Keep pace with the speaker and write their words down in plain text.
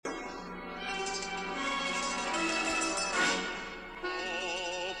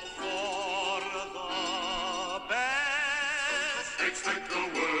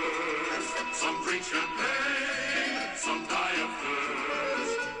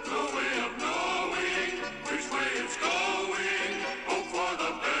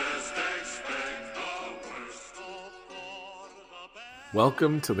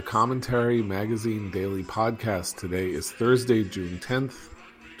Welcome to the Commentary Magazine Daily Podcast. Today is Thursday, June 10th,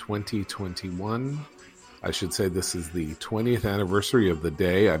 2021. I should say this is the 20th anniversary of the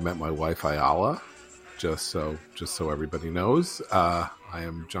day I met my wife Ayala, just so everybody knows. I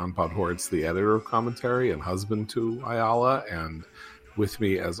am John Podhoretz, the editor of Commentary and husband to Ayala, and with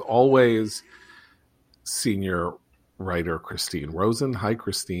me, as always, senior writer Christine Rosen. Hi,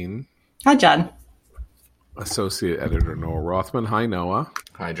 Christine. Hi, John. Associate editor Noah Rothman. Hi, Noah.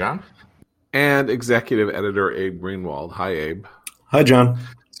 Hi, John. And executive editor Abe Greenwald. Hi, Abe. Hi, John.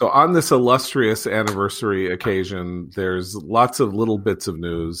 So on this illustrious anniversary occasion, there's lots of little bits of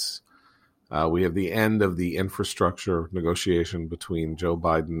news. We have the end of the infrastructure negotiation between Joe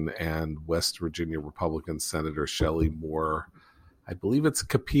Biden and West Virginia Republican Senator Shelley Moore. I believe it's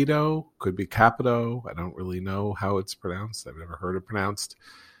Capito, could be Capito. I don't really know how it's pronounced. I've never heard it pronounced.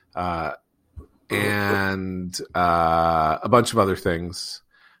 And a bunch of other things.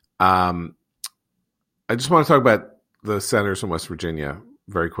 I just want to talk about the senators from West Virginia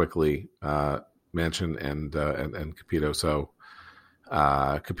very quickly, Manchin and Capito. So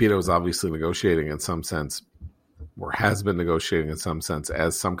Capito is obviously negotiating in some sense, or has been negotiating in some sense,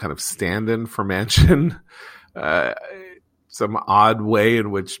 as some kind of stand-in for Manchin. Some odd way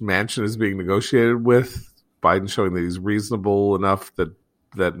in which Manchin is being negotiated with. Biden showing that he's reasonable enough that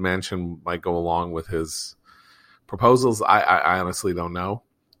Manchin might go along with his proposals. I honestly don't know.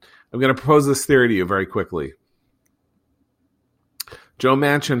 I'm going to propose this theory to you very quickly. Joe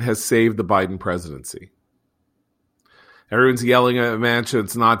Manchin has saved the Biden presidency. Everyone's yelling at Manchin,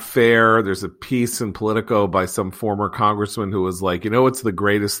 it's not fair. There's a piece in Politico by some former congressman who was like, what's the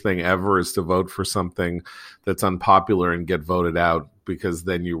greatest thing ever is to vote for something that's unpopular and get voted out, because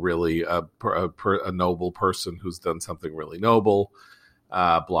then you're really a noble person who's done something really noble.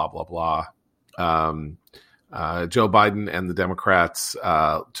 Blah, blah, blah. Joe Biden and the Democrats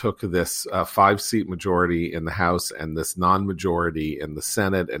took this 5-seat majority in the House and this non-majority in the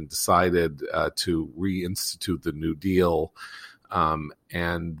Senate and decided to reinstitute the New Deal.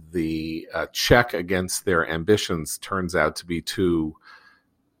 And the check against their ambitions turns out to be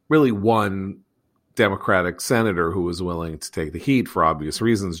one Democratic senator who was willing to take the heat for obvious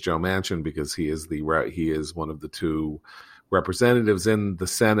reasons, Joe Manchin, because he is one of the two representatives in the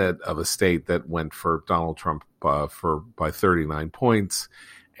Senate of a state that went for Donald Trump by 39 points,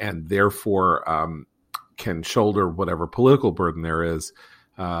 and therefore can shoulder whatever political burden there is.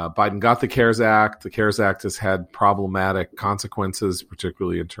 Biden got the CARES Act. The CARES Act has had problematic consequences,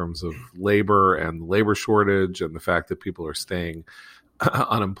 particularly in terms of labor and labor shortage and the fact that people are staying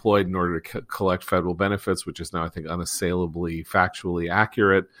unemployed in order to collect federal benefits, which is now, I think, unassailably factually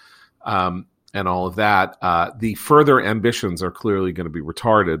accurate. And all of that, the further ambitions are clearly going to be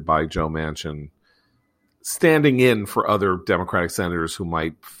retarded by Joe Manchin standing in for other Democratic senators who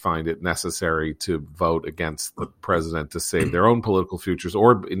might find it necessary to vote against the president to save their own political futures,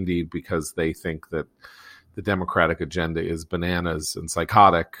 or indeed because they think that the Democratic agenda is bananas and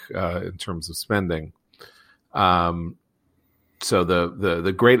psychotic in terms of spending. So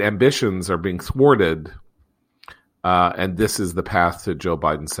the great ambitions are being thwarted. And this is the path to Joe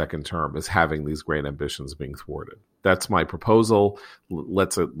Biden's second term, is having these great ambitions being thwarted. That's my proposal.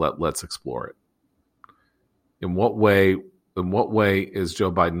 Let's explore it. In what way is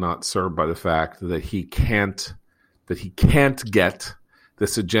Joe Biden not served by the fact that he can't get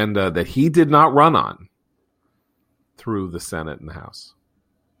this agenda that he did not run on through the Senate and the House?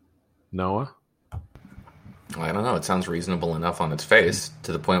 Noah? Well, I don't know. It sounds reasonable enough on its face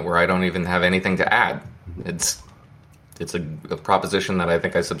to the point where I don't even have anything to add. It's a proposition that I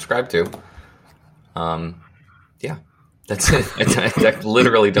think I subscribe to. Yeah, that's it. I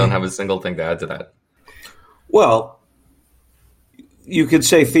literally don't have a single thing to add to that. Well, you could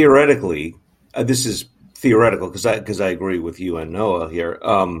say theoretically, this is theoretical because I agree with you and Noah here.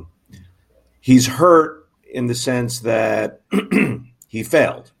 He's hurt in the sense that he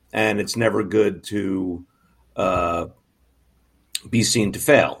failed, and it's never good to be seen to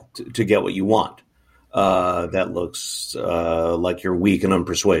fail, to get what you want. That looks like you're weak and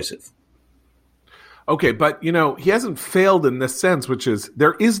unpersuasive. Okay, but he hasn't failed in this sense, which is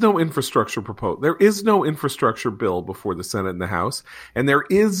there is no infrastructure proposed. There is no infrastructure bill before the Senate and the House, and there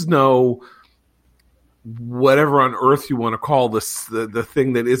is no whatever on earth you want to call this the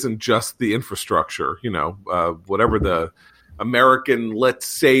thing that isn't just the infrastructure. Whatever the American let's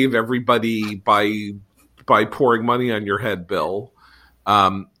save everybody by pouring money on your head bill.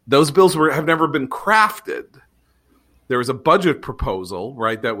 Those bills have never been crafted. There was a budget proposal,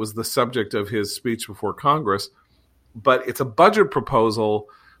 right? That was the subject of his speech before Congress. But it's a budget proposal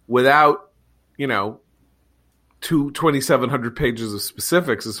without, 2,700 pages of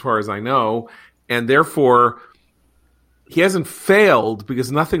specifics, as far as I know, and therefore he hasn't failed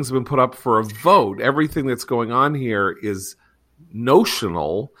because nothing's been put up for a vote. Everything that's going on here is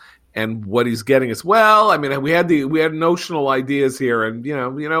notional, and what he's getting is, well, I mean, we had notional ideas here, and you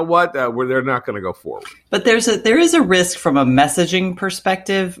know what, they're not going to go forward. But there is a risk from a messaging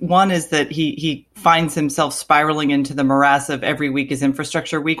perspective. One is that he finds himself spiraling into the morass of every week is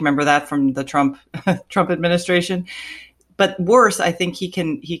infrastructure week. Remember that from the Trump administration? But worse, I think he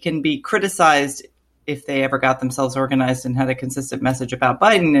can be criticized if they ever got themselves organized and had a consistent message about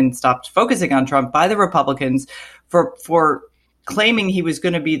Biden and stopped focusing on Trump by the Republicans for claiming he was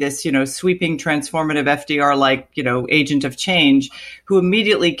going to be this, sweeping, transformative FDR-like, agent of change, who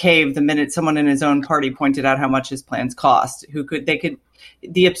immediately caved the minute someone in his own party pointed out how much his plans cost. He'll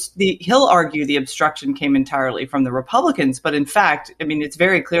argue the obstruction came entirely from the Republicans, but in fact, I mean, it's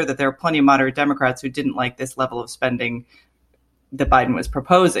very clear that there are plenty of moderate Democrats who didn't like this level of spending that Biden was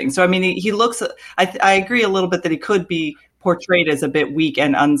proposing. So, I mean, he looks. I agree a little bit that he could be portrayed as a bit weak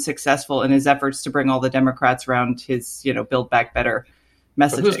and unsuccessful in his efforts to bring all the Democrats around his, Build Back Better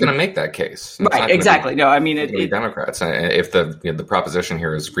messaging. But who's going to make that case? Right, exactly. No, I mean, Democrats. If the proposition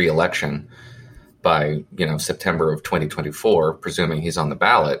here is re-election by, September of 2024, presuming he's on the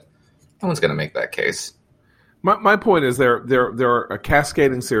ballot, no one's going to make that case. My point is there are a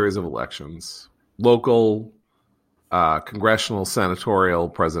cascading series of elections: local, congressional, senatorial,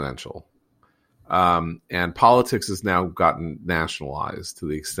 presidential. And politics has now gotten nationalized to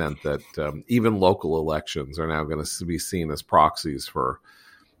the extent that even local elections are now going to be seen as proxies for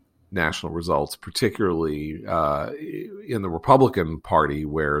national results, particularly in the Republican Party,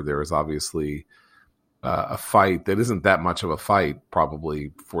 where there is obviously a fight that isn't that much of a fight,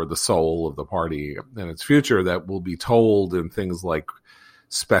 probably, for the soul of the party and its future, that will be told in things like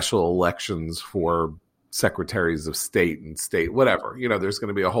special elections for secretaries of state and state, whatever. There's going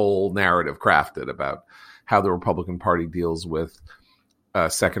to be a whole narrative crafted about how the Republican Party deals with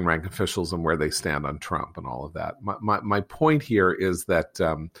second-rank officials and where they stand on Trump and all of that. My point here is that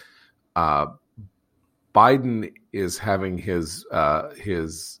Biden is having his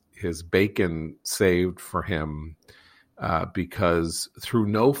bacon saved for him because through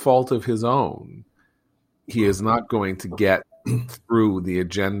no fault of his own, he is not going to get through the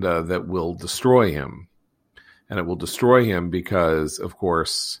agenda that will destroy him. And it will destroy him because, of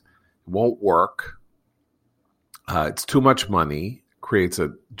course, it won't work. It's too much money, creates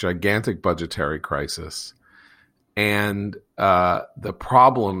a gigantic budgetary crisis. And the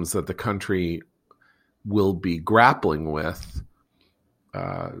problems that the country will be grappling with,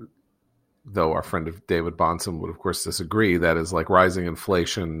 though our friend David Bahnsen would, of course, disagree, that is like rising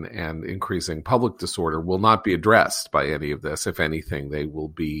inflation and increasing public disorder, will not be addressed by any of this. If anything, they will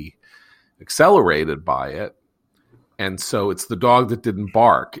be accelerated by it. And so it's the dog that didn't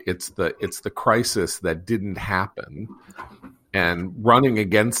bark. It's the crisis that didn't happen, and running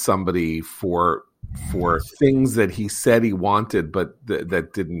against somebody for things that he said he wanted but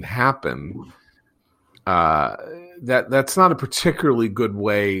that didn't happen. That's not a particularly good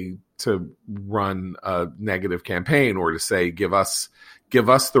way to run a negative campaign, or to say give us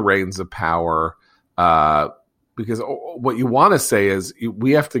the reins of power. Because what you want to say is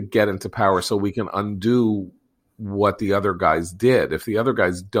we have to get into power so we can undo what the other guys did. If the other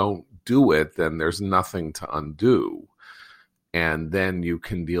guys don't do it, then there's nothing to undo. And then you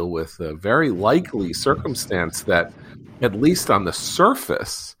can deal with a very likely circumstance that, at least on the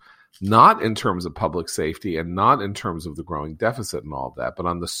surface, not in terms of public safety and not in terms of the growing deficit and all of that, but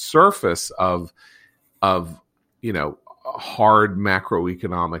on the surface of hard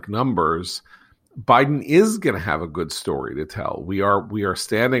macroeconomic numbers, Biden is going to have a good story to tell. We are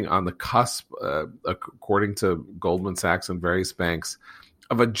standing on the cusp, according to Goldman Sachs and various banks,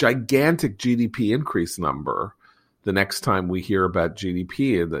 of a gigantic GDP increase number the next time we hear about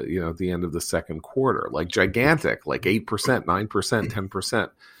GDP at the end of the second quarter. Like gigantic, like 8%, 9%, 10%.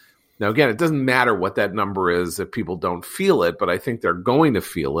 Now, again, it doesn't matter what that number is if people don't feel it, but I think they're going to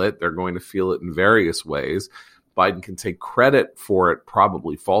feel it. They're going to feel it in various ways. Biden can take credit for it,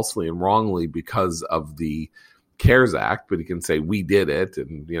 probably falsely and wrongly, because of the CARES Act, but he can say we did it,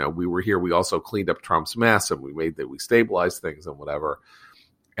 and we were here. We also cleaned up Trump's mess, and we stabilized things and whatever.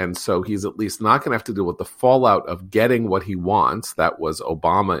 And so he's at least not going to have to deal with the fallout of getting what he wants. That was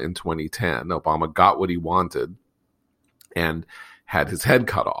Obama in 2010. Obama got what he wanted and had his head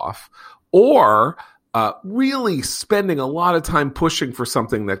cut off, or really spending a lot of time pushing for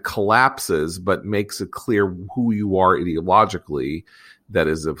something that collapses but makes it clear who you are ideologically that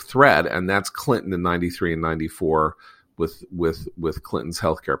is of threat. And that's Clinton in 93 and 94 with Clinton's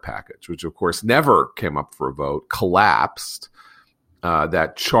healthcare package, which of course never came up for a vote, collapsed.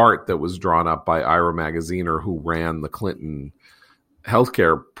 That chart that was drawn up by Ira Magaziner, who ran the Clinton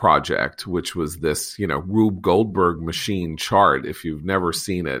healthcare project, which was this, Rube Goldberg machine chart. If you've never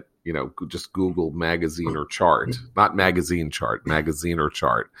seen it, just Google Magaziner chart, not magazine chart, Magaziner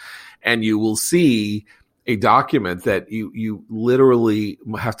chart. And you will see a document that you literally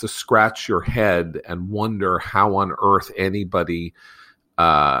have to scratch your head and wonder how on earth anybody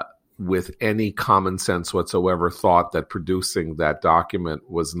with any common sense whatsoever thought that producing that document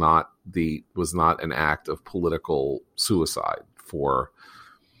was not an act of political suicide for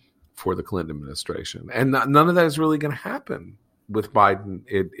the Clinton administration. And none of that is really going to happen with Biden,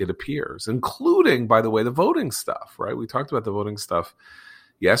 it appears, including, by the way, the voting stuff, right? We talked about the voting stuff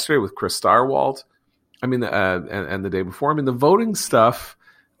yesterday with Chris Stirewalt. And the day before. The voting stuff,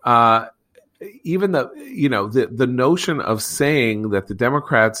 even the notion of saying that the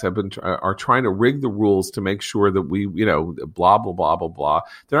Democrats are trying to rig the rules to make sure that we, blah, blah, blah, blah, blah.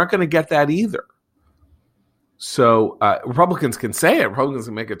 They're not going to get that either. So Republicans can say it. Republicans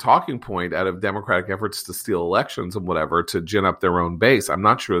can make a talking point out of Democratic efforts to steal elections and whatever to gin up their own base. I'm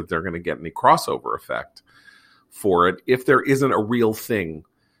not sure that they're going to get any crossover effect for it if there isn't a real thing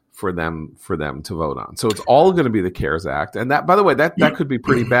for them to vote on. So it's all going to be the CARES Act. And that, by the way, that could be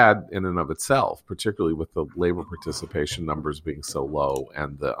pretty bad in and of itself, particularly with the labor participation numbers being so low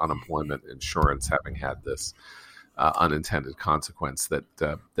and the unemployment insurance having had this unintended consequence that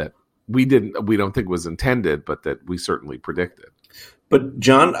we don't think was intended, but that we certainly predicted. But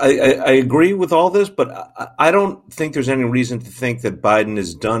John, I agree with all this, but I don't think there's any reason to think that Biden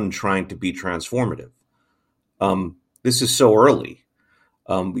is done trying to be transformative. This is so early.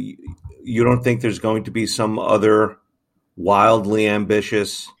 You don't think there's going to be some other wildly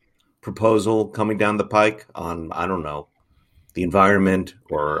ambitious proposal coming down the pike on, I don't know, the environment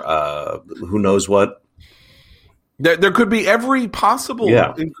or who knows what? There could be every possible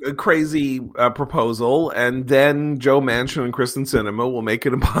crazy proposal, and then Joe Manchin and Kyrsten Sinema will make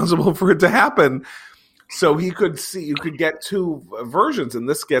it impossible for it to happen. So you could get two versions, and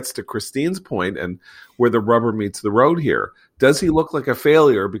this gets to Christine's point and where the rubber meets the road here. Does he look like a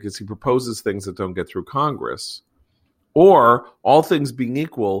failure because he proposes things that don't get through Congress? Or, all things being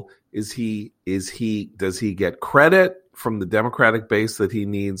equal, does he get credit from the Democratic base that he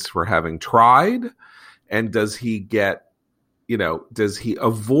needs for having tried? And does he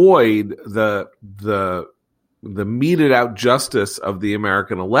avoid the meted out justice of the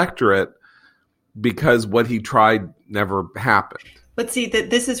American electorate because what he tried never happened? But see,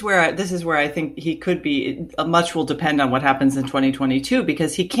 this is where I think he could be. Much will depend on what happens in 2022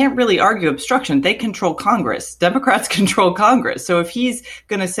 because he can't really argue obstruction. They control Congress. Democrats control Congress. So if he's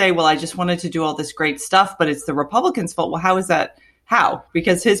going to say, "Well, I just wanted to do all this great stuff, but it's the Republicans' fault," well, how is that? How?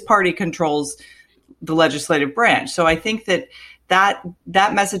 Because his party controls the legislative branch. So I think that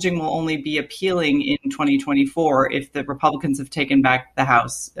messaging will only be appealing in 2024 if the Republicans have taken back the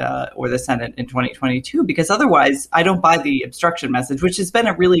House or the Senate in 2022, because otherwise I don't buy the obstruction message, which has been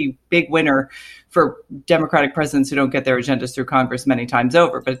a really big winner for Democratic presidents who don't get their agendas through Congress many times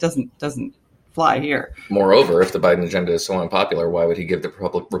over, but it doesn't fly here. Moreover, if the Biden agenda is so unpopular, why would he give the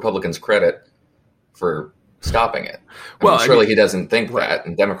Republicans credit for stopping it? Surely he doesn't think that,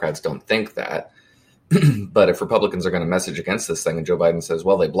 and Democrats don't think that. But if Republicans are going to message against this thing and Joe Biden says,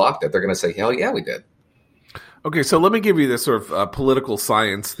 well, they blocked it, they're going to say, hell yeah, we did. Okay, so let me give you this sort of political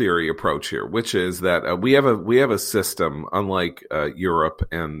science theory approach here, which is that we have a system, unlike Europe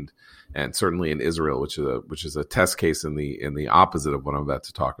and certainly in Israel, which is a test case in the opposite of what I'm about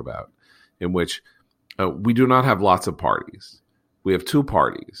to talk about, in which we do not have lots of parties. We have two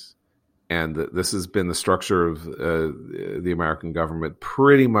parties. And this has been the structure of the American government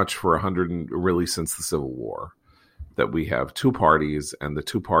pretty much for really since the Civil War, that we have two parties and the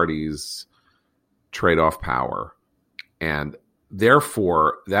two parties trade off power. And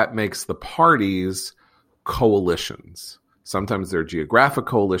therefore, that makes the parties coalitions. Sometimes they're geographic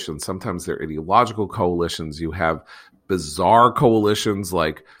coalitions. Sometimes they're ideological coalitions. You have bizarre coalitions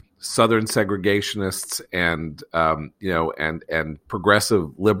like Southern segregationists and progressive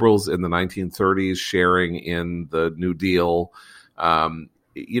liberals in the 1930s sharing in the New Deal,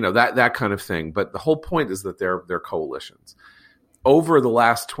 that kind of thing. But the whole point is that they're coalitions. Over the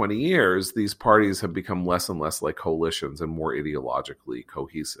last 20 years, these parties have become less and less like coalitions and more ideologically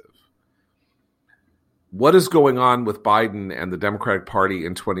cohesive. What is going on with Biden and the Democratic Party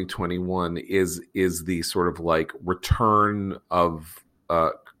in 2021 is the sort of like return of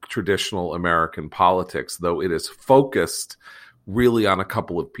traditional American politics, though it is focused really on a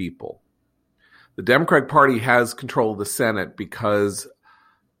couple of people. The Democratic Party has control of the Senate because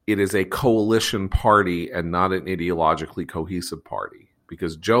it is a coalition party and not an ideologically cohesive party.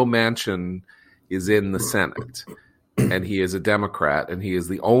 Because Joe Manchin is in the Senate, and he is a Democrat, and he is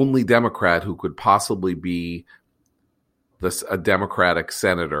the only Democrat who could possibly be a Democratic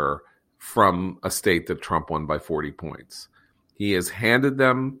senator from a state that Trump won by 40 points. He has handed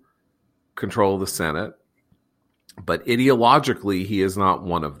them control of the Senate, but ideologically, he is not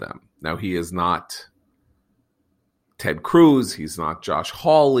one of them. Now, he is not Ted Cruz. He's not Josh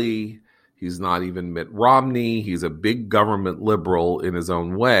Hawley. He's not even Mitt Romney. He's a big government liberal in his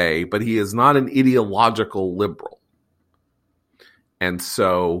own way, but he is not an ideological liberal. And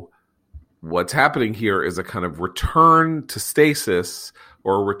so what's happening here is a kind of return to stasis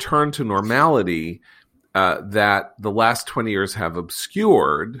or a return to normality that the last 20 years have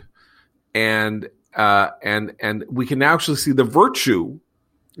obscured. And we can now actually see the virtue.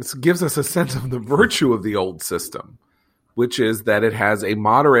 This gives us a sense of the virtue of the old system, which is that it has a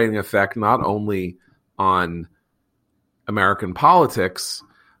moderating effect not only on American politics,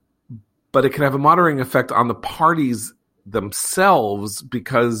 but it can have a moderating effect on the parties themselves,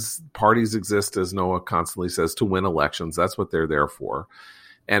 because parties exist, as Noah constantly says, to win elections. That's what they're there for.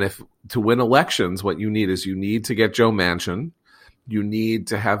 And if to win elections, what you need is you need to get Joe Manchin. You need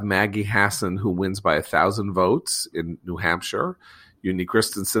to have Maggie Hassan, who wins by 1,000 votes in New Hampshire. You need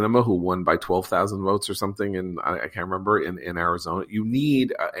Kristen Sinema, who won by 12,000 votes or something, and I can't remember, in Arizona. You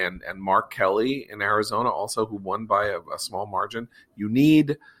need, and Mark Kelly in Arizona also, who won by a small margin. You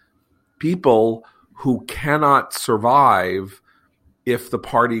need people who cannot survive if the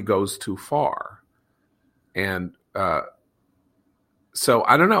party goes too far. And so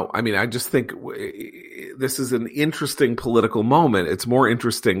I don't know. I mean, I just think this is an interesting political moment. It's more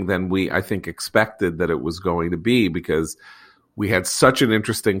interesting than we, I think, expected that it was going to be, because we had such an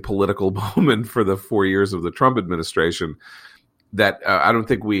interesting political moment for the 4 years of the Trump administration that I don't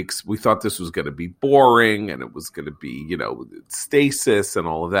think we thought this was going to be boring and it was going to be, stasis and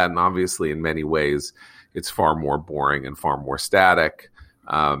all of that. And obviously, in many ways, it's far more boring and far more static.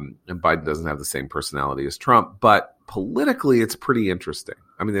 And Biden doesn't have the same personality as Trump. But politically, it's pretty interesting.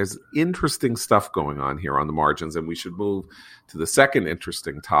 I mean, there's interesting stuff going on here on the margins, and we should move to the second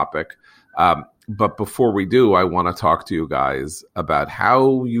interesting topic. But before we do, I want to talk to you guys about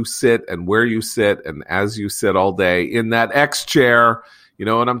how you sit and where you sit, and as you sit all day in that X chair. You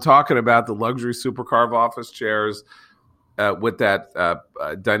know what I'm talking about, the luxury supercar of office chairs with that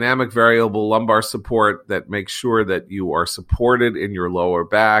dynamic variable lumbar support that makes sure that you are supported in your lower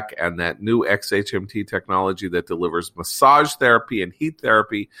back, and that new XHMT technology that delivers massage therapy and heat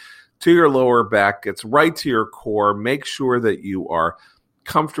therapy to your lower back, gets right to your core. Make sure that you are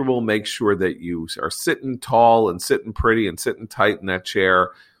comfortable. Make sure that you are sitting tall and sitting pretty and sitting tight in that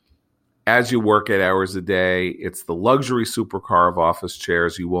chair as you work 8 hours a day. It's the luxury supercar of office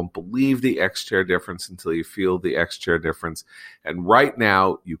chairs. You won't believe the X chair difference until you feel the X chair difference. And right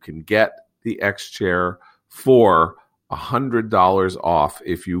now you can get the X chair for $100 off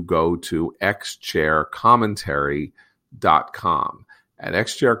if you go to xchaircommentary.com. At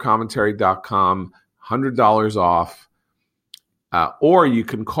xchaircommentary.com, $100 off. Or you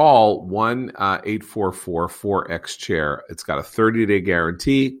can call 1-844-4X-CHAIR. It's got a 30-day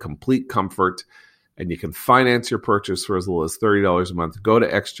guarantee, complete comfort, and you can finance your purchase for as little as $30 a month. Go to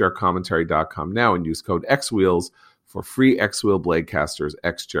xchaircommentary.com now and use code XWheels for free X-Wheel blade casters,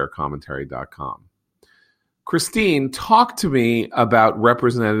 xchaircommentary.com. Christine, talk to me about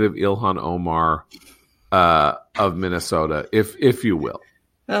Representative Ilhan Omar of Minnesota, if you will.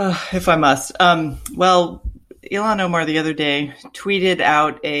 If I must. Well, Ilhan Omar the other day tweeted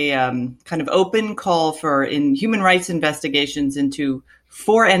out a kind of open call for human rights investigations into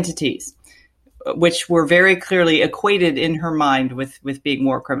 4 entities, which were very clearly equated in her mind with being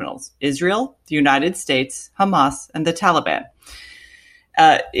war criminals: Israel, the United States, Hamas, and the Taliban.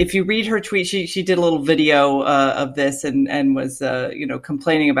 If you read her tweet, she did a little video of this and was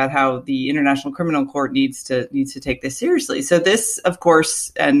complaining about how the International Criminal Court needs to take this seriously. So this, of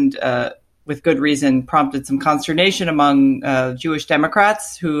course, and with good reason, prompted some consternation among Jewish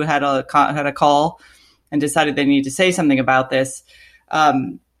Democrats who had a call and decided they needed to say something about this.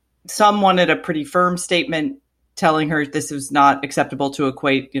 Some wanted a pretty firm statement telling her this was not acceptable to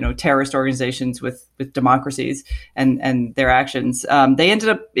equate, terrorist organizations with democracies and their actions. They ended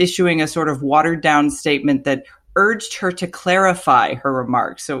up issuing a sort of watered down statement that urged her to clarify her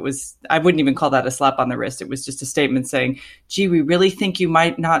remarks. So I wouldn't even call that a slap on the wrist. It was just a statement saying, gee, we really think you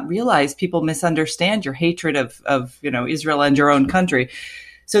might not realize people misunderstand your hatred of Israel and your own country.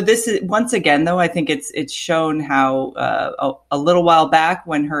 So this is, once again, though, I think it's shown how a little while back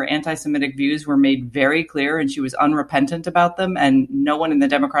when her anti-Semitic views were made very clear and she was unrepentant about them and no one in the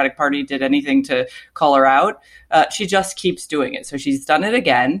Democratic Party did anything to call her out, she just keeps doing it. So she's done it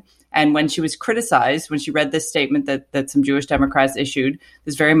again. And when she was criticized, when she read this statement that some Jewish Democrats issued,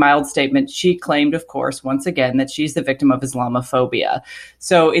 this very mild statement, she claimed, of course, once again, that she's the victim of Islamophobia.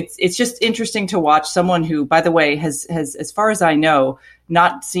 So it's just interesting to watch someone who, by the way, has as far as I know,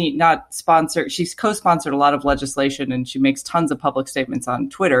 not sponsored. She's co-sponsored a lot of legislation and she makes tons of public statements on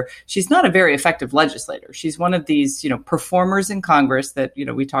Twitter. She's not a very effective legislator. She's one of these, performers in Congress that,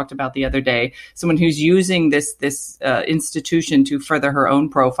 we talked about the other day, someone who's using this institution to further her own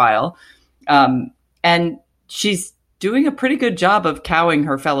profile. And she's doing a pretty good job of cowing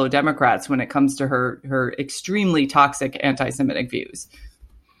her fellow Democrats when it comes to her extremely toxic anti-Semitic views.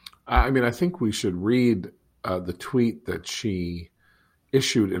 I think we should read the tweet that she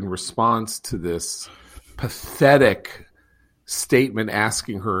issued in response to this pathetic statement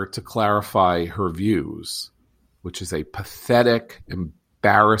asking her to clarify her views, which is a pathetic,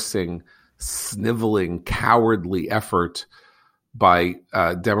 embarrassing, sniveling, cowardly effort by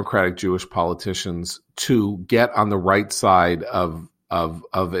Democratic Jewish politicians to get on the right side of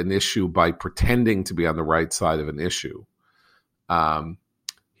an issue by pretending to be on the right side of an issue.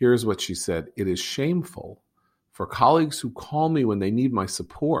 Here's what she said. "It is shameful for colleagues who call me when they need my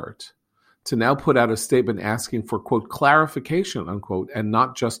support to now put out a statement asking for, quote, clarification, unquote, and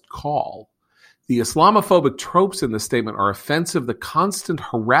not just call. The Islamophobic tropes in the statement are offensive. The constant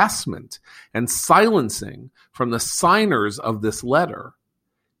harassment and silencing from the signers of this letter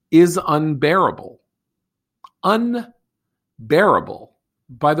is unbearable." Unbearable.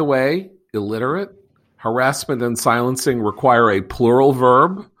 By the way, illiterate, harassment and silencing require a plural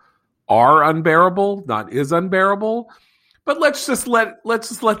verb. Are unbearable, not is unbearable. But let's just let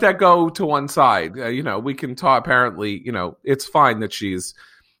that go to one side. We can talk. Apparently, it's fine that she's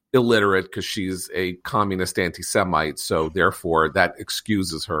illiterate because she's a communist anti-Semite. So therefore, that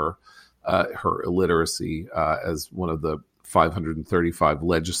excuses her illiteracy as one of the 535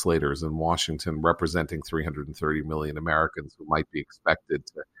 legislators in Washington representing 330 million Americans who might be expected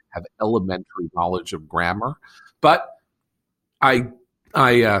to have elementary knowledge of grammar. But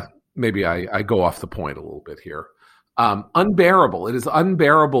maybe I go off the point a little bit here. Unbearable. It is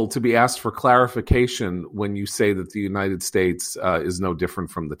unbearable to be asked for clarification when you say that the United States is no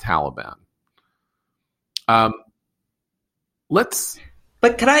different from the Taliban. But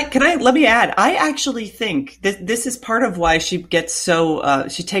let me add, I actually think this is part of why she gets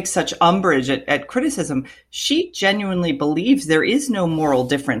she takes such umbrage at criticism. She genuinely believes there is no moral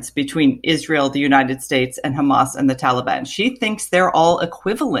difference between Israel, the United States, and Hamas and the Taliban. She thinks they're all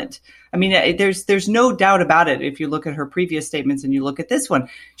equivalent. I mean, there's no doubt about it. If you look at her previous statements and you look at this one,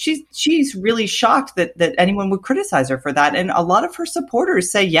 she's really shocked that anyone would criticize her for that. And a lot of her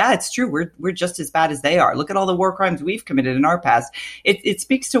supporters say, yeah, it's true. We're just as bad as they are. Look at all the war crimes we've committed in our past. It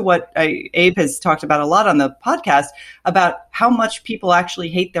speaks to what Abe has talked about a lot on the podcast about how much people actually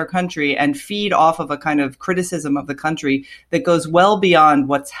hate their country and feed off of a kind of criticism of the country that goes well beyond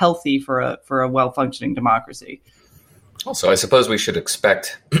what's healthy for a well-functioning democracy. Also, I suppose we should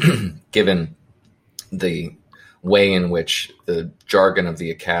expect, given the way in which the jargon of the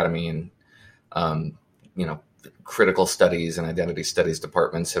academy and, critical studies and identity studies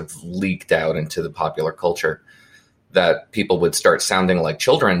departments have leaked out into the popular culture, that people would start sounding like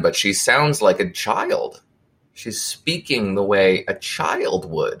children, but she sounds like a child. She's speaking the way a child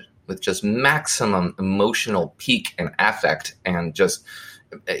would, with just maximum emotional peak and affect and just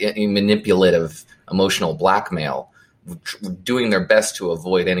a manipulative emotional blackmail, doing their best to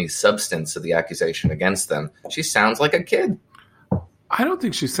avoid any substance of the accusation against them. She sounds like a kid. I don't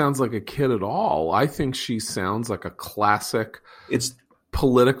think she sounds like a kid at all. I think she sounds like a classic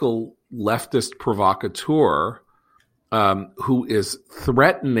political leftist provocateur who is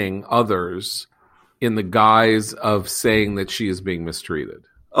threatening others in the guise of saying that she is being mistreated.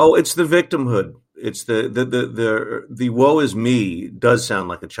 Oh, it's the victimhood. It's the woe is me does sound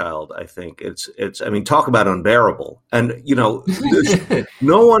like a child. I think it's talk about unbearable. And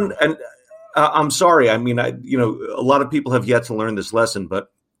no one. And I'm sorry. I mean, a lot of people have yet to learn this lesson,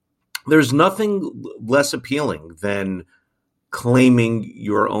 but there's nothing less appealing than claiming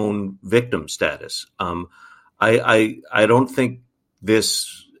your own victim status. I don't think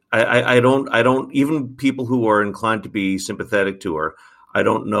this. I don't. Even people who are inclined to be sympathetic to her, I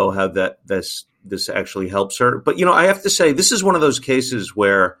don't know how this actually helps her. But, I have to say, this is one of those cases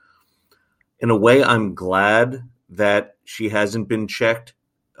where, in a way, I'm glad that she hasn't been checked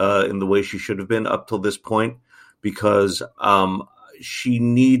in the way she should have been up till this point, because she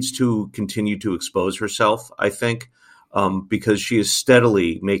needs to continue to expose herself, I think, because she is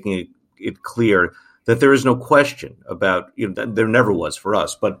steadily making it clear that there is no question about, there never was for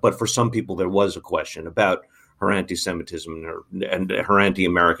us, but for some people there was a question about her anti-Semitism and her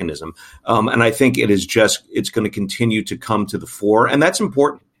anti-Americanism. And I think it's going to continue to come to the fore, and that's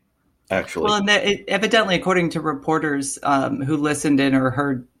important. Actually. Well, and evidently, according to reporters who listened in or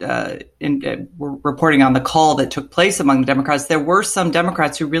heard were reporting on the call that took place among the Democrats, there were some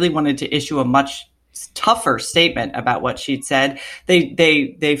Democrats who really wanted to issue a much tougher statement about what she'd said.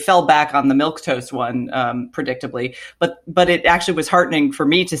 They fell back on the milquetoast one, predictably, but it actually was heartening for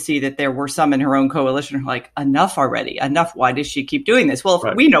me to see that there were some in her own coalition who were like, enough already, enough. Why does she keep doing this? Well,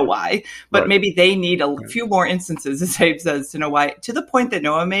 we know why, but maybe they need a few more instances, as Abe says, to know why. To the point that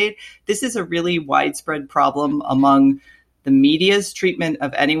Noah made, this is a really widespread problem among the media's treatment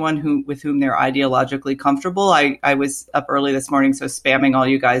of anyone with whom they're ideologically comfortable. I was up early this morning, so spamming all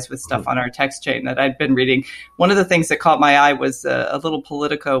you guys with stuff on our text chain that I'd been reading. One of the things that caught my eye was a little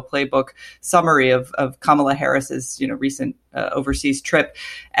Politico playbook summary of Kamala Harris's, recent overseas trip.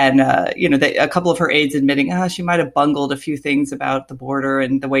 And, a couple of her aides admitting, she might have bungled a few things about the border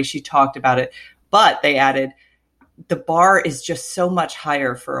and the way she talked about it. But they added, the bar is just so much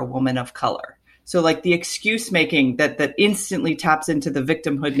higher for a woman of color. So like the excuse making that instantly taps into the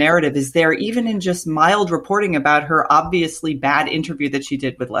victimhood narrative is there even in just mild reporting about her obviously bad interview that she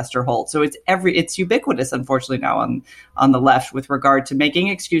did with Lester Holt. So it's ubiquitous, unfortunately, now on the left with regard to making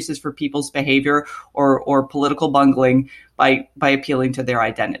excuses for people's behavior or political bungling by appealing to their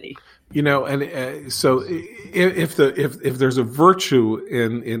identity. So if there's a virtue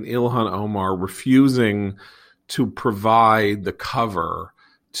in Ilhan Omar refusing to provide the cover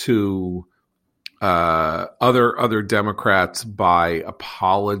to other Democrats by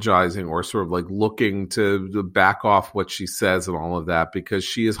apologizing or sort of like looking to back off what she says and all of that, because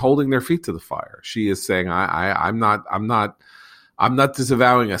she is holding their feet to the fire. She is saying, I'm not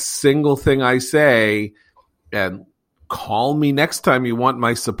disavowing a single thing I say, and call me next time you want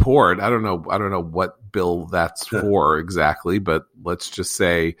my support. I don't know what bill that's for exactly, but let's just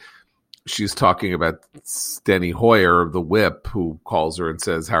say she's talking about Steny Hoyer, the whip, who calls her and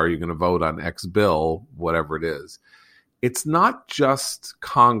says, how are you going to vote on X bill, whatever it is. It's not just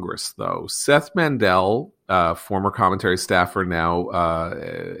Congress, though. Seth Mandel, former commentary staffer, now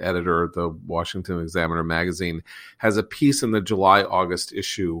editor of the Washington Examiner magazine, has a piece in the July-August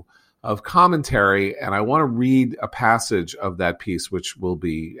issue of Commentary, and I want to read a passage of that piece, which will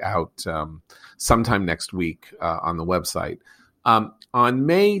be out sometime next week on the website. On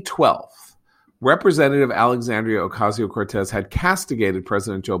May 12th, Representative Alexandria Ocasio-Cortez had castigated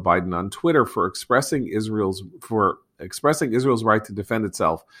President Joe Biden on Twitter for expressing Israel's right to defend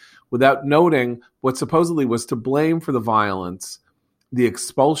itself, without noting what supposedly was to blame for the violence, the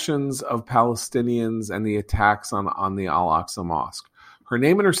expulsions of Palestinians, and the attacks on the Al-Aqsa Mosque. Her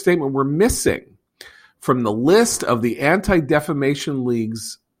name and her statement were missing from the list of the Anti-Defamation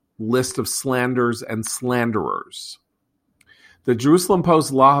League's list of slanders and slanderers. The Jerusalem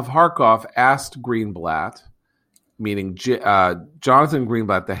Post's Lahav Harkov asked Greenblatt, meaning Jonathan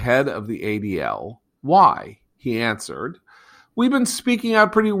Greenblatt, the head of the ADL, why. He answered, we've been speaking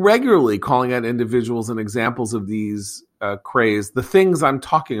out pretty regularly, calling out individuals and examples of these craze, the things I'm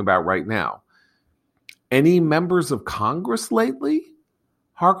talking about right now. Any members of Congress lately?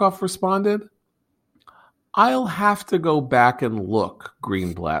 Harkov responded. I'll have to go back and look,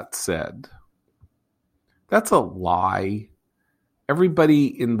 Greenblatt said. That's a lie. Everybody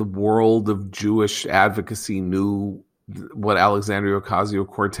in the world of Jewish advocacy knew what Alexandria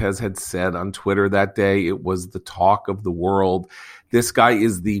Ocasio-Cortez had said on Twitter that day. It was the talk of the world. This guy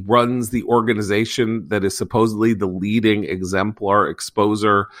runs the organization that is supposedly the leading exemplar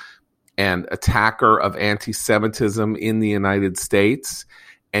exposer and attacker of anti-Semitism in the United States.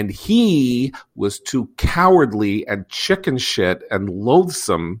 And he was too cowardly and chicken shit and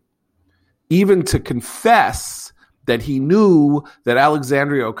loathsome even to confess that he knew that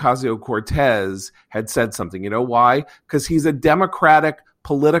Alexandria Ocasio-Cortez had said something. You know why? Because he's a Democratic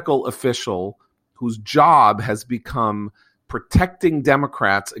political official whose job has become protecting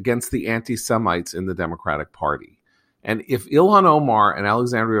Democrats against the anti-Semites in the Democratic Party. And if Ilhan Omar and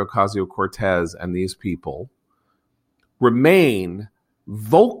Alexandria Ocasio-Cortez and these people remain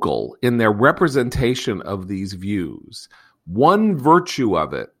vocal in their representation of these views, one virtue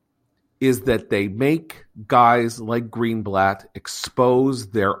of it is that they make guys like Greenblatt expose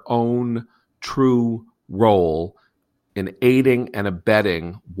their own true role in aiding and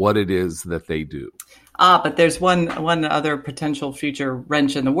abetting what it is that they do. But there's one other potential future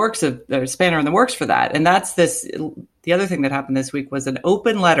wrench in the works spanner in the works for that. And that's this. The other thing that happened this week was an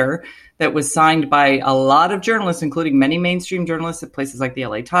open letter that was signed by a lot of journalists, including many mainstream journalists at places like the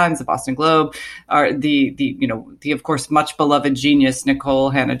LA Times, the Boston Globe, or the of course much beloved genius Nicole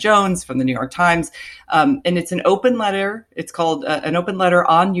Hannah-Jones from the New York Times. And it's an open letter. It's called an open letter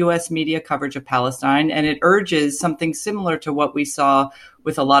on U.S. media coverage of Palestine. And it urges something similar to what we saw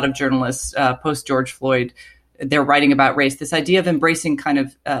with a lot of journalists post George Floyd. They're writing about race, this idea of embracing kind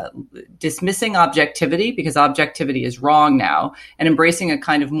of dismissing objectivity, because objectivity is wrong now, and embracing a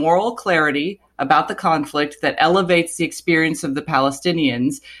kind of moral clarity about the conflict that elevates the experience of the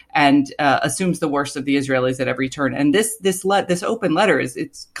Palestinians and assumes the worst of the Israelis at every turn. And this open letter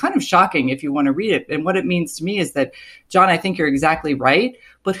it's kind of shocking if you want to read it. And what it means to me is that, John, I think you're exactly right.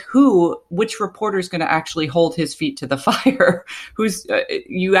 But which reporter is going to actually hold his feet to the fire?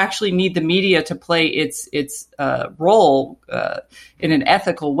 You actually need the media to play its role in an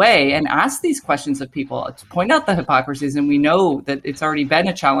ethical way and ask these questions of people, to point out the hypocrisies. And we know that it's already been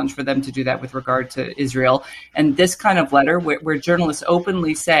a challenge for them to do that with regard to Israel. And this kind of letter where journalists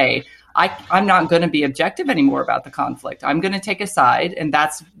openly say, I'm not going to be objective anymore about the conflict. I'm going to take a side, and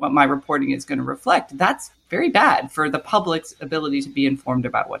that's what my reporting is going to reflect. That's very bad for the public's ability to be informed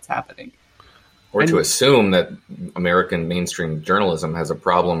about what's happening. Or to assume that American mainstream journalism has a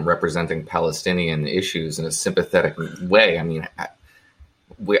problem representing Palestinian issues in a sympathetic way. I mean,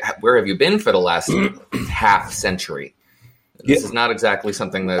 where have you been for the last half century? This is not exactly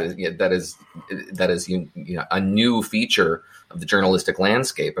something that is a new feature of the journalistic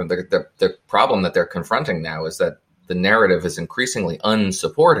landscape. And the problem that they're confronting now is that the narrative is increasingly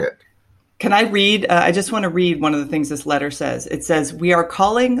unsupported. Can I read? I just want to read one of the things this letter says. It says, "We are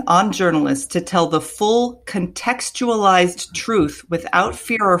calling on journalists to tell the full contextualized truth without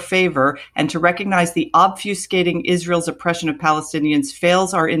fear or favor, and to recognize the obfuscating Israel's oppression of Palestinians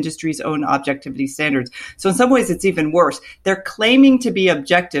fails our industry's own objectivity standards." So in some ways, it's even worse. They're claiming to be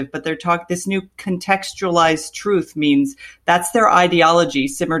objective, but this new contextualized truth means that's their ideology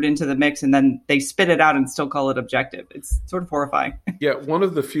simmered into the mix, and then they spit it out and still call it objective. It's sort of horrifying. Yeah, one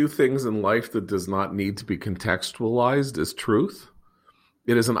of the few things in life that does not need to be contextualized is truth.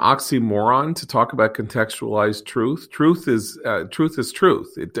 It is an oxymoron to talk about contextualized truth. Truth is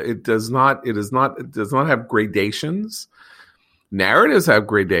truth. It does not have gradations. Narratives have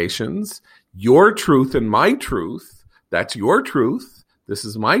gradations. Your truth and my truth, that's your truth. This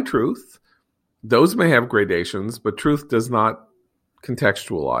is my truth. Those may have gradations, but truth does not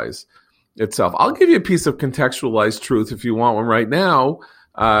contextualize itself. I'll give you a piece of contextualized truth if you want one right now.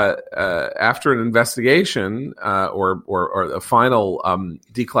 After an investigation or a final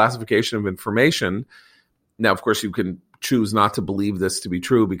declassification of information. Now, of course, you can choose not to believe this to be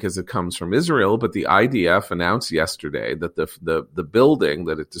true because it comes from Israel, but the IDF announced yesterday that the building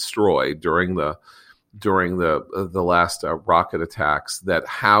that it destroyed during the last rocket attacks that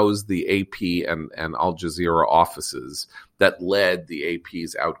housed the AP and Al Jazeera offices that led the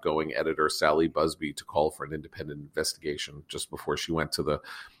AP's outgoing editor, Sally Busby, to call for an independent investigation just before she went to the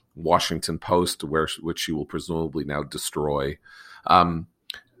Washington Post, which she will presumably now destroy.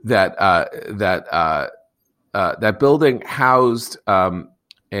 That building housed either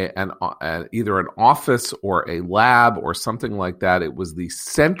an office or a lab or something like that. It was the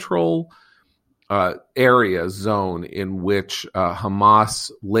central zone in which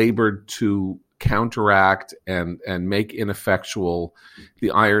Hamas labored to counteract and make ineffectual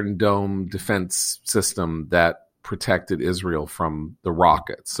the Iron Dome defense system that protected Israel from the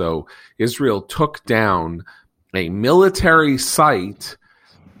rockets. So Israel took down a military site,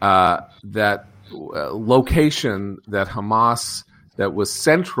 location that Hamas, that was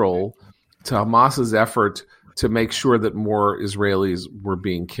central to Hamas's effort to make sure that more Israelis were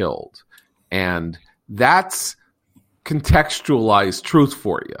being killed. And that's contextualized truth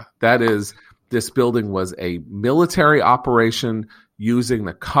for you. That is, this building was a military operation using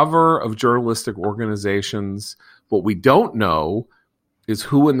the cover of journalistic organizations. What we don't know is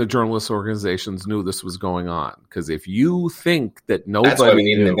who in the journalist organizations knew this was going on. Because if you think that nobody That's why we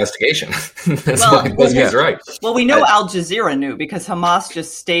need an investigation. That's right. Well, we know Al Jazeera knew because Hamas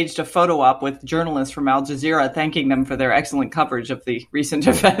just staged a photo op with journalists from Al Jazeera thanking them for their excellent coverage of the recent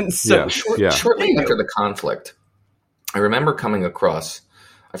events. So shortly after the conflict, I remember coming across,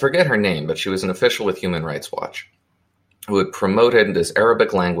 I forget her name, but she was an official with Human Rights Watch who had promoted this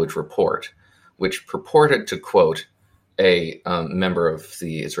Arabic language report, which purported to quote a member of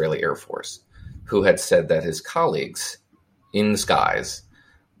the Israeli Air Force who had said that his colleagues in the skies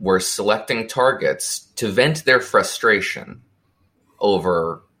were selecting targets to vent their frustration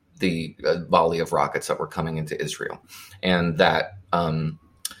over the volley of rockets that were coming into Israel, and that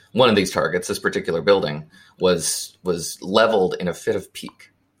one of these targets, this particular building, was leveled in a fit of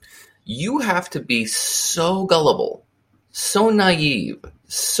pique. You have to be so gullible, so naive,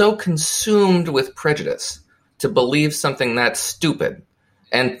 so consumed with prejudice to believe something that stupid,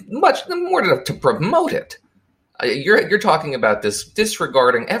 and much more to promote it. You're talking about this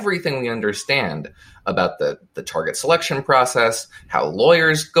disregarding everything we understand about the target selection process, how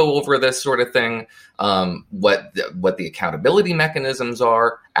lawyers go over this sort of thing, what the accountability mechanisms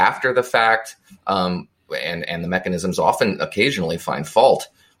are after the fact, and the mechanisms occasionally find fault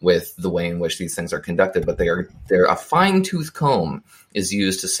with the way in which these things are conducted, but they're a fine-tooth comb is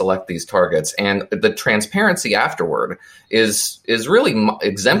used to select these targets, and the transparency afterward is really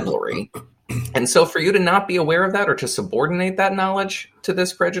exemplary. And so for you to not be aware of that, or to subordinate that knowledge to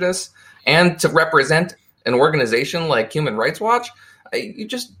this prejudice, and to represent an organization like Human Rights Watch,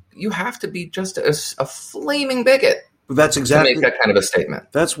 you have to be just a flaming bigot. That's exactly, to make that kind of a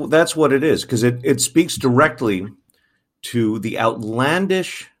statement. That's what it is, because it speaks directly to the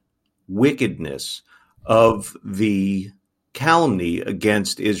outlandish wickedness of the calumny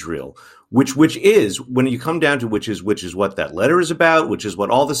against Israel, which is, when you come down to which is what that letter is about, which is what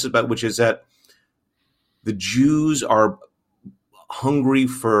all this is about, which is that the Jews are hungry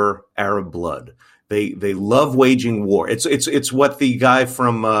for Arab blood. They love waging war. It's what the guy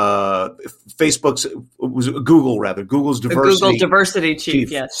from Google's diversity chief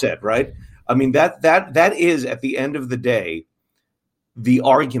yes. said, right? I mean, that is, at the end of the day, the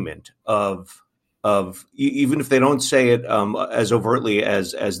argument of even if they don't say it as overtly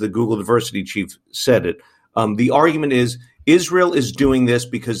as the Google diversity chief said it, the argument is Israel is doing this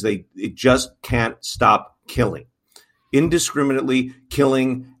because it just can't stop killing, indiscriminately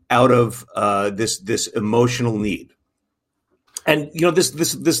killing out of this emotional need. And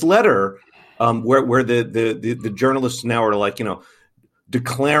this letter where the journalists now are like,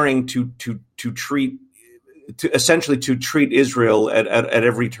 declaring to treat Israel at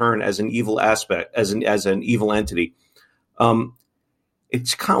every turn as an evil aspect, as an evil entity.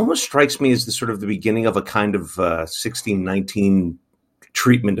 It almost strikes me as the sort of the beginning of a kind of 1619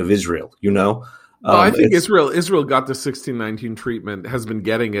 treatment of Israel. Well, I think Israel got the 1619 treatment, has been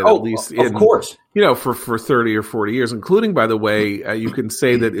getting it at least of course, for 30 or 40 years, including, by the way, you can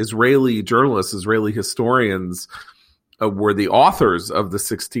say that Israeli journalists, Israeli historians were the authors of the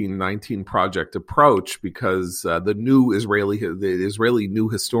 1619 Project approach, because the Israeli new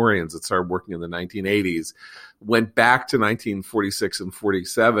historians that started working in the 1980s went back to 1946 and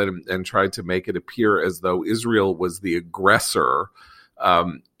 47 and tried to make it appear as though Israel was the aggressor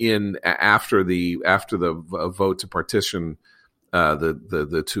after the vote to partition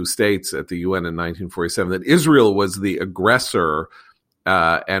the two states at the UN in 1947, that Israel was the aggressor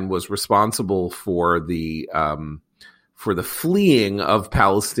and was responsible for the fleeing of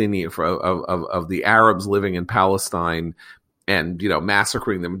Palestinian of the Arabs living in Palestine, and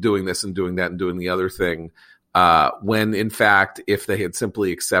massacring them, doing this and doing that and doing the other thing. When in fact, if they had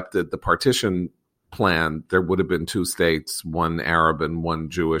simply accepted the partition plan, there would have been two states, one Arab and one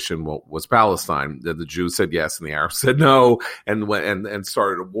Jewish, and what was Palestine. The Jews said yes and the Arabs said no, and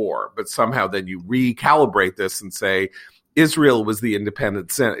started a war. But somehow then you recalibrate this and say Israel was the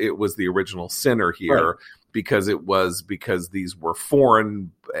independent sin. It was the original sinner here. Right. Because these were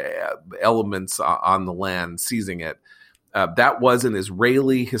foreign elements on the land seizing it. That was an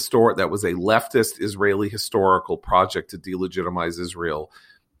Israeli that was a leftist Israeli historical project to delegitimize Israel,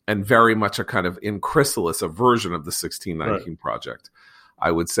 and very much a kind of in chrysalis, a version of the 1619 Project,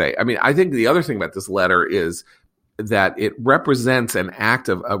 I would say. I mean, I think the other thing about this letter is that it represents an act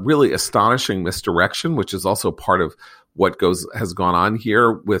of a really astonishing misdirection, which is also part of what has gone on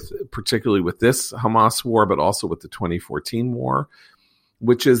here, particularly with this Hamas war, but also with the 2014 war,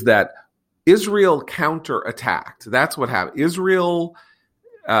 which is that Israel counterattacked. That's what happened. Israel,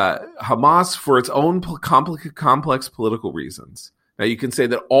 Hamas, for its own complex political reasons. Now, you can say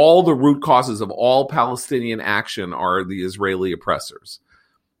that all the root causes of all Palestinian action are the Israeli oppressors.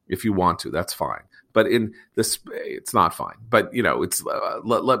 If you want to, that's fine. But in this, it's not fine. But it's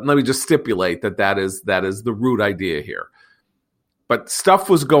let me just stipulate that is the root idea here. But stuff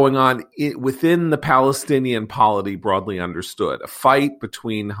was going on within the Palestinian polity, broadly understood. A fight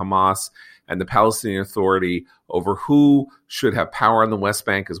between Hamas and the Palestinian Authority over who should have power on the West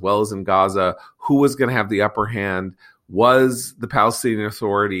Bank as well as in Gaza, who was going to have the upper hand. Was the Palestinian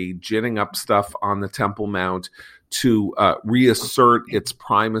Authority ginning up stuff on the Temple Mount to reassert its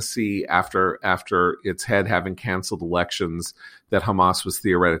primacy after its head having canceled elections that Hamas was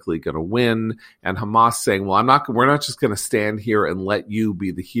theoretically going to win, and Hamas saying, well, we're not just going to stand here and let you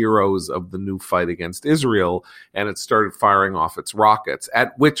be the heroes of the new fight against Israel. And it started firing off its rockets,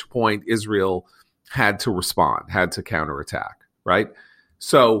 at which point Israel had to respond, had to counterattack, right?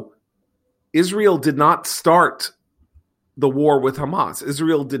 So Israel did not start the war with Hamas.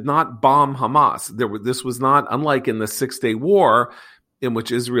 Israel did not bomb Hamas. This was not, unlike in the 6-Day War, in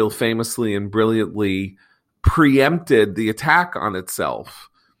which Israel famously and brilliantly preempted the attack on itself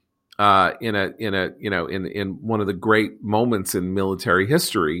in one of the great moments in military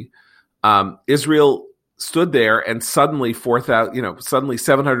history. Israel stood there, and suddenly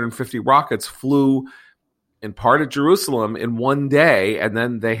 750 rockets flew in part of Jerusalem in one day, and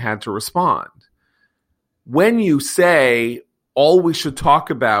then they had to respond. When you say all we should talk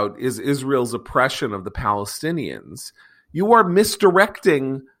about is Israel's oppression of the Palestinians, you are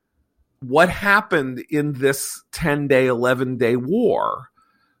misdirecting what happened in this 10-day, 11-day war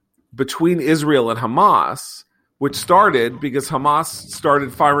between Israel and Hamas, which started because Hamas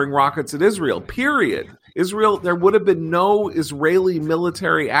started firing rockets at Israel, period. There would have been no Israeli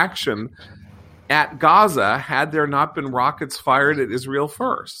military action at Gaza had there not been rockets fired at Israel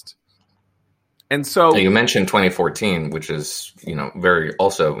first. And so you mentioned 2014, which is, very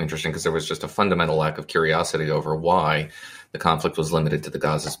also interesting because there was just a fundamental lack of curiosity over why the conflict was limited to the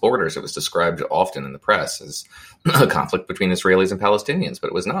Gaza's borders. It was described often in the press as a conflict between Israelis and Palestinians, but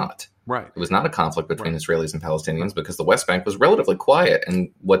it was not. Right. It was not a conflict between Israelis and Palestinians because the West Bank was relatively quiet.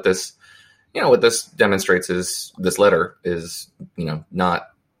 And what this demonstrates is this letter is,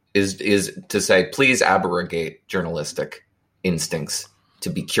 is to say, please abrogate journalistic instincts to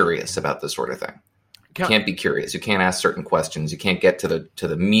be curious about this sort of thing. You can't be curious. You can't ask certain questions. You can't get to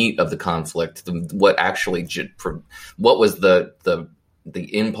the meat of the conflict. What was the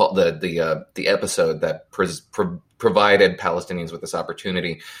impulse, the episode that provided Palestinians with this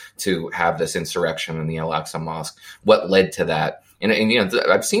opportunity to have this insurrection in the Al-Aqsa Mosque? What led to that? And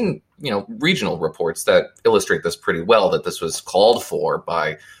I've seen regional reports that illustrate this pretty well. That this was called for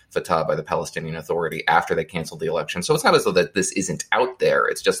by Fatah, by the Palestinian Authority, after they canceled the election. So it's not as though that this isn't out there.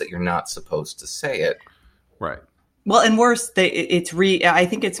 It's just that you're not supposed to say it. Right. Well, and worse, I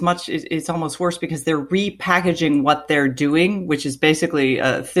think it's almost worse because they're repackaging what they're doing, which is basically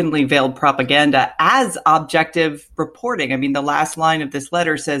thinly veiled propaganda, as objective reporting. I mean, the last line of this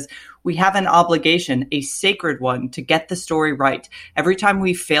letter says, we have an obligation, a sacred one, to get the story right. Every time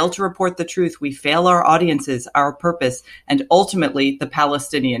we fail to report the truth, we fail our audiences, our purpose, and ultimately the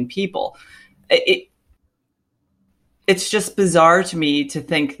Palestinian people. It's just bizarre to me to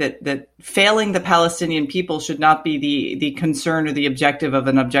think that failing the Palestinian people should not be the concern or the objective of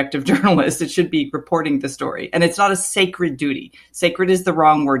an objective journalist. It should be reporting the story. And it's not a sacred duty. Sacred is the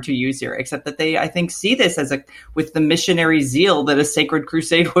wrong word to use here, except that they, I think, see this as with the missionary zeal that a sacred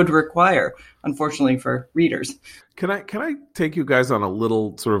crusade would require, unfortunately for readers. Can I take you guys on a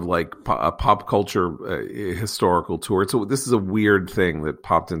little sort of like a pop culture historical tour? So this is a weird thing that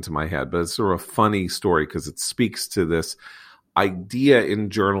popped into my head, but it's sort of a funny story because it speaks to this idea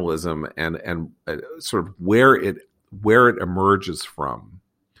in journalism and sort of where it emerges from,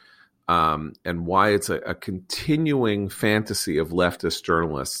 and why it's a continuing fantasy of leftist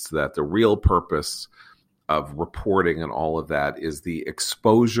journalists that the real purpose of reporting and all of that is the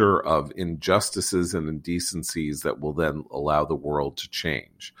exposure of injustices and indecencies that will then allow the world to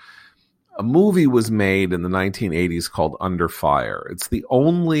change. A movie was made in the 1980s called Under Fire. It's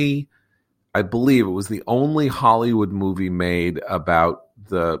I believe it was the only Hollywood movie made about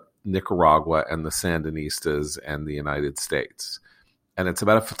the Nicaragua and the Sandinistas and the United States. And it's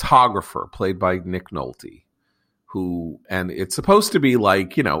about a photographer played by Nick Nolte, and it's supposed to be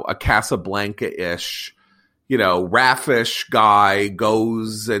like, a Casablanca-ish, raffish guy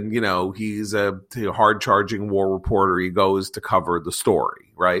goes and, he's a hard-charging war reporter. He goes to cover the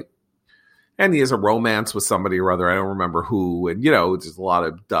story, right? And he has a romance with somebody or other. I don't remember who. And, there's a lot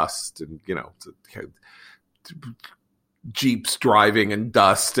of dust and, Jeeps driving and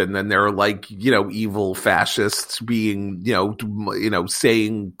dust. And then there are like, evil fascists being,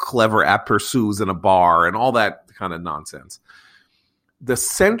 saying clever aperçus in a bar and all that kind of nonsense. The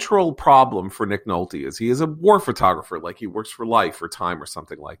central problem for Nick Nolte is he is a war photographer, like he works for Life or Time or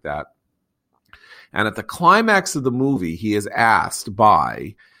something like that. And at the climax of the movie, he is asked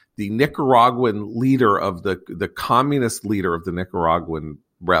by the Nicaraguan leader of the communist leader of the Nicaraguan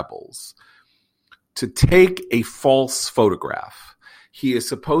rebels to take a false photograph. He is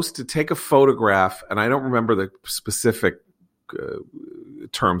supposed to take a photograph, and I don't remember the specific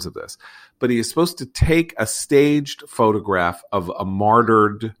terms of this, but he is supposed to take a staged photograph of a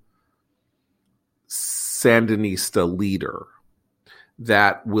martyred Sandinista leader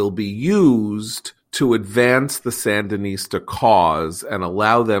that will be used to advance the Sandinista cause and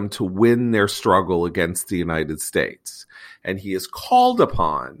allow them to win their struggle against the United States. And he is called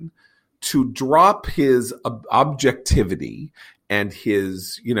upon to drop his objectivity and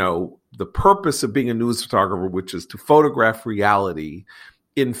his, the purpose of being a news photographer, which is to photograph reality,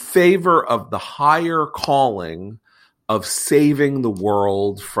 in favor of the higher calling of saving the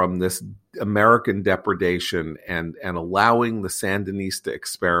world from this American depredation and allowing the Sandinista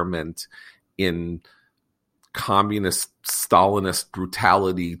experiment in communist Stalinist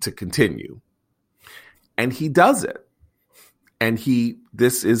brutality to continue. And he does it. And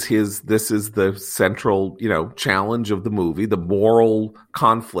this is the central, challenge of the movie, the moral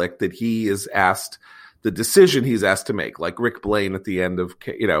conflict that he is asked, the decision he's asked to make, like Rick Blaine at the end of,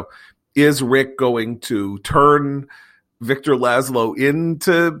 is Rick going to turn Victor Laszlo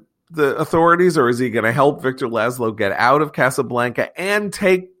into the authorities, or is he going to help Victor Laszlo get out of Casablanca and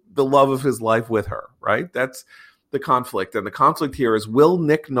take the love of his life with her, right? That's the conflict. And the conflict here is, will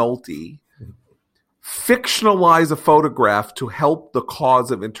Nick Nolte fictionalize a photograph to help the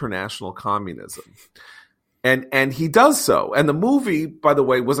cause of international communism? And he does so. And the movie, by the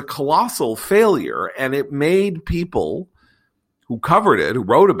way, was a colossal failure, and it made people who covered it, who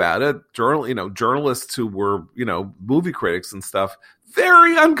wrote about it, journalists who were, movie critics and stuff,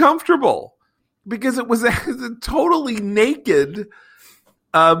 very uncomfortable, because it was a totally naked,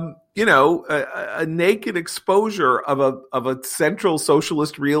 a naked exposure of a central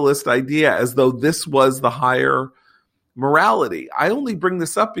socialist realist idea, as though this was the higher morality. I only bring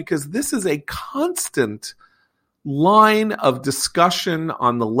this up because this is a constant line of discussion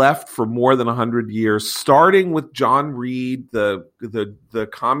on the left for more than 100 years, starting with John Reed, the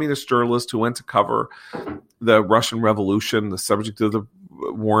communist journalist who went to cover the Russian Revolution, the subject of the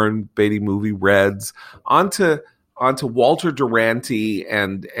Warren Beatty movie Reds, onto Walter Duranty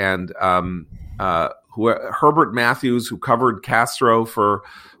and Herbert Matthews, who covered Castro for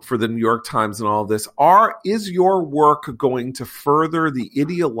the New York Times and all this. Is your work going to further the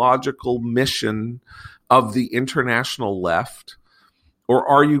ideological mission of the international left, or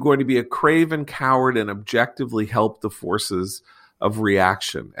are you going to be a craven coward and objectively help the forces of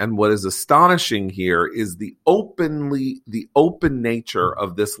reaction? And what is astonishing here is the open nature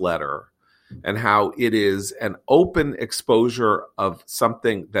of this letter, and how it is an open exposure of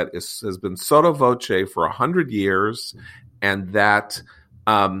something that has been sotto voce for 100 years, and that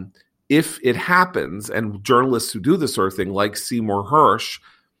if it happens, and journalists who do this sort of thing, like Seymour Hersh,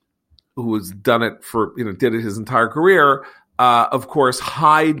 who has done it did it his entire career, of course,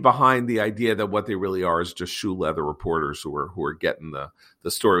 hide behind the idea that what they really are is just shoe leather reporters who are getting the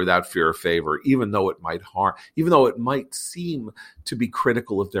story without fear or favor, even though it might seem to be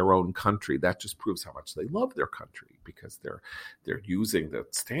critical of their own country. That just proves how much they love their country, because they're using the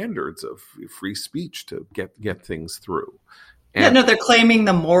standards of free speech to get things through. They're claiming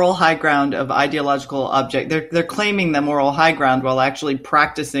the moral high ground of ideological object. They're claiming the moral high ground while actually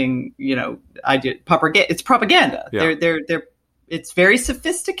practicing, it's propaganda. Yeah. It's very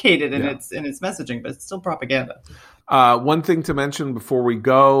sophisticated in its messaging, but it's still propaganda. One thing to mention before we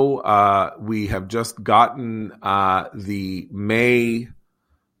go, we have just gotten the May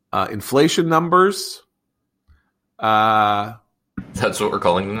inflation numbers. That's what we're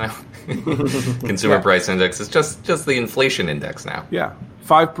calling them now. Consumer Price Index is just the inflation index now. Yeah,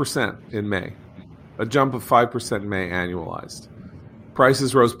 5% in May, a jump of 5% in May annualized.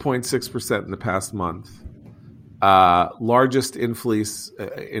 Prices rose 0.6% in the past month. Largest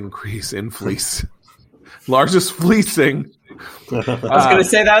largest fleecing. I was going to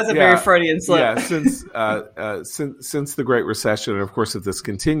say that was a very Freudian slip. Yeah, since the Great Recession, and of course, if this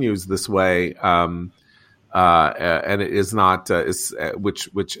continues this way. And it is not, which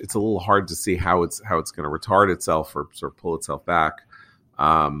it's a little hard to see how it's going to retard itself or sort of pull itself back.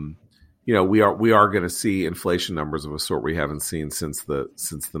 We are going to see inflation numbers of a sort we haven't seen since the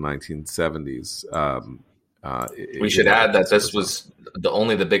 1970s. We should add that this was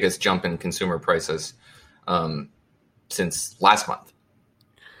only the biggest jump in consumer prices since last month,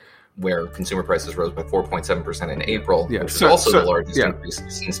 where consumer prices rose by 4.7% in April, which is also the largest increase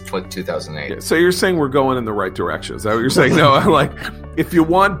since 2008. Yeah. So you're saying we're going in the right direction. Is that what you're saying? No, like, if you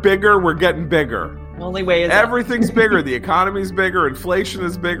want bigger, we're getting bigger. The only way is everything's bigger. The economy's bigger. Inflation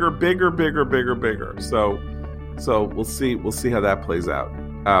is bigger. So we'll see how that plays out.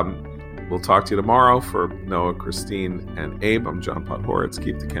 We'll talk to you tomorrow. For Noah, Christine, and Abe, I'm John Podhoretz.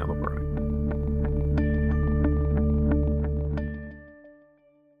 Keep the candle burning.